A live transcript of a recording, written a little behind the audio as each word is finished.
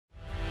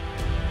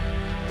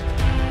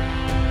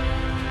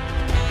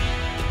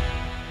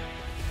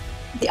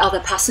The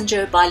Other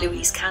Passenger by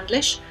Louise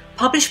Candlish,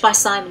 published by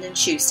Simon &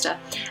 Schuster.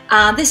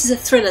 And this is a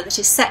thriller that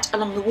is set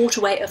along the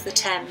waterway of the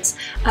Thames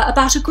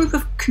about a group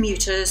of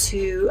commuters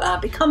who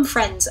become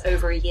friends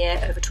over a year,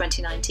 over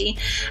 2019,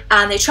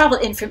 and they travel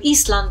in from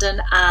East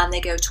London and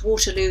they go to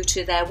Waterloo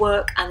to their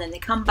work and then they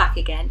come back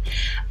again.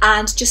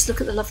 And just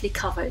look at the lovely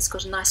cover, it's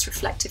got a nice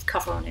reflective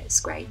cover on it, it's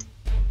great.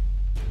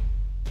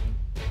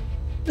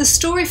 The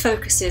story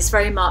focuses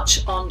very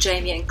much on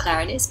Jamie and Clare,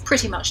 and it's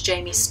pretty much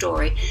Jamie's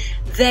story.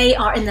 They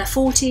are in their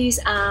 40s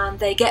and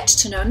they get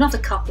to know another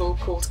couple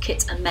called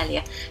Kit and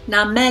Melia.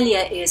 Now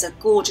Melia is a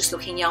gorgeous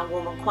looking young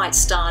woman, quite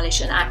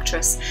stylish, an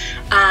actress,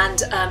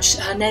 and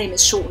her name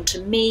is shortened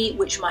to Me,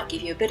 which might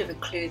give you a bit of a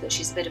clue that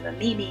she's a bit of a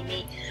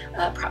me,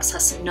 perhaps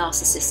has some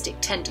narcissistic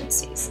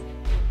tendencies.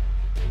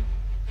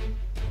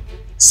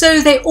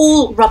 So they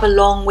all rub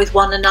along with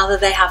one another,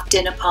 they have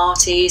dinner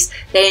parties,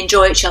 they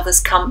enjoy each other's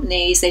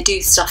companies, they do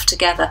stuff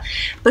together.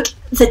 But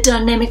the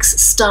dynamics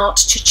start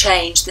to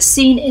change. The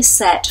scene is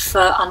set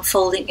for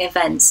unfolding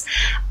events,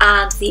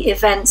 and the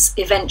events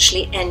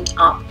eventually end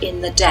up in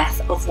the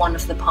death of one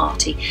of the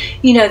party.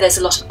 You know, there's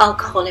a lot of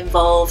alcohol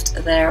involved,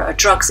 there are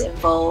drugs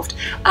involved,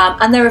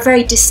 and there are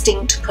very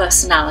distinct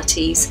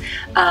personalities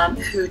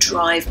who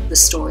drive the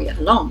story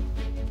along.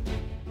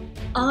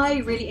 I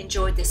really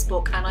enjoyed this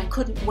book and I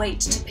couldn't wait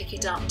to pick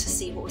it up to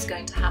see what was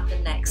going to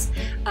happen next.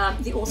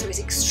 The author is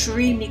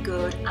extremely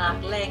good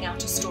at laying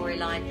out a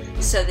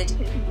storyline so that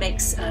it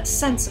makes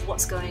sense of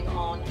what's going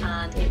on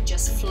and it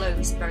just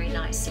flows very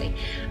nicely.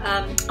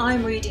 I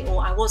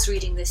was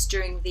reading this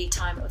during the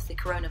time of the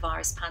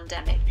coronavirus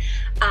pandemic,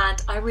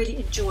 and I really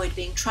enjoyed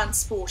being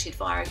transported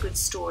via a good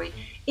story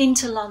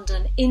into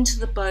London, into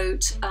the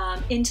boat,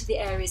 into the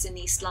areas in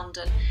East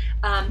London.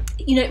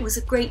 You know, it was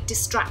a great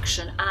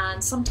distraction,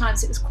 and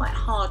sometimes it was quite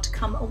hard to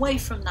come away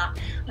from that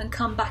and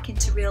come back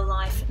into real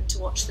life and to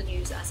watch the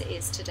news as it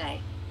is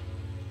today.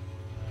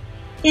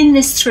 In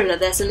this thriller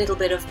there's a little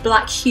bit of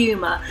black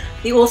humour.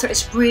 The author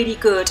is really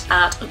good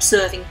at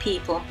observing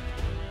people,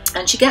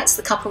 and she gets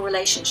the couple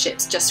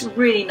relationships just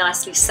really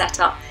nicely set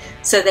up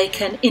so they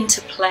can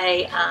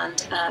interplay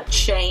and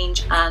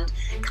change and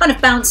kind of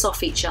bounce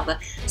off each other.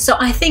 So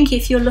I think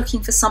if you're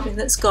looking for something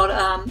that's got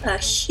a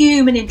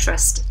human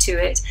interest to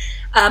it,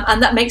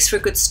 and that makes for a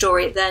good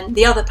story, then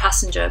The Other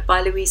Passenger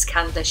by Louise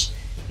Candlish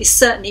is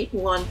certainly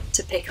one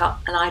to pick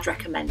up, and I'd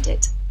recommend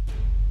it.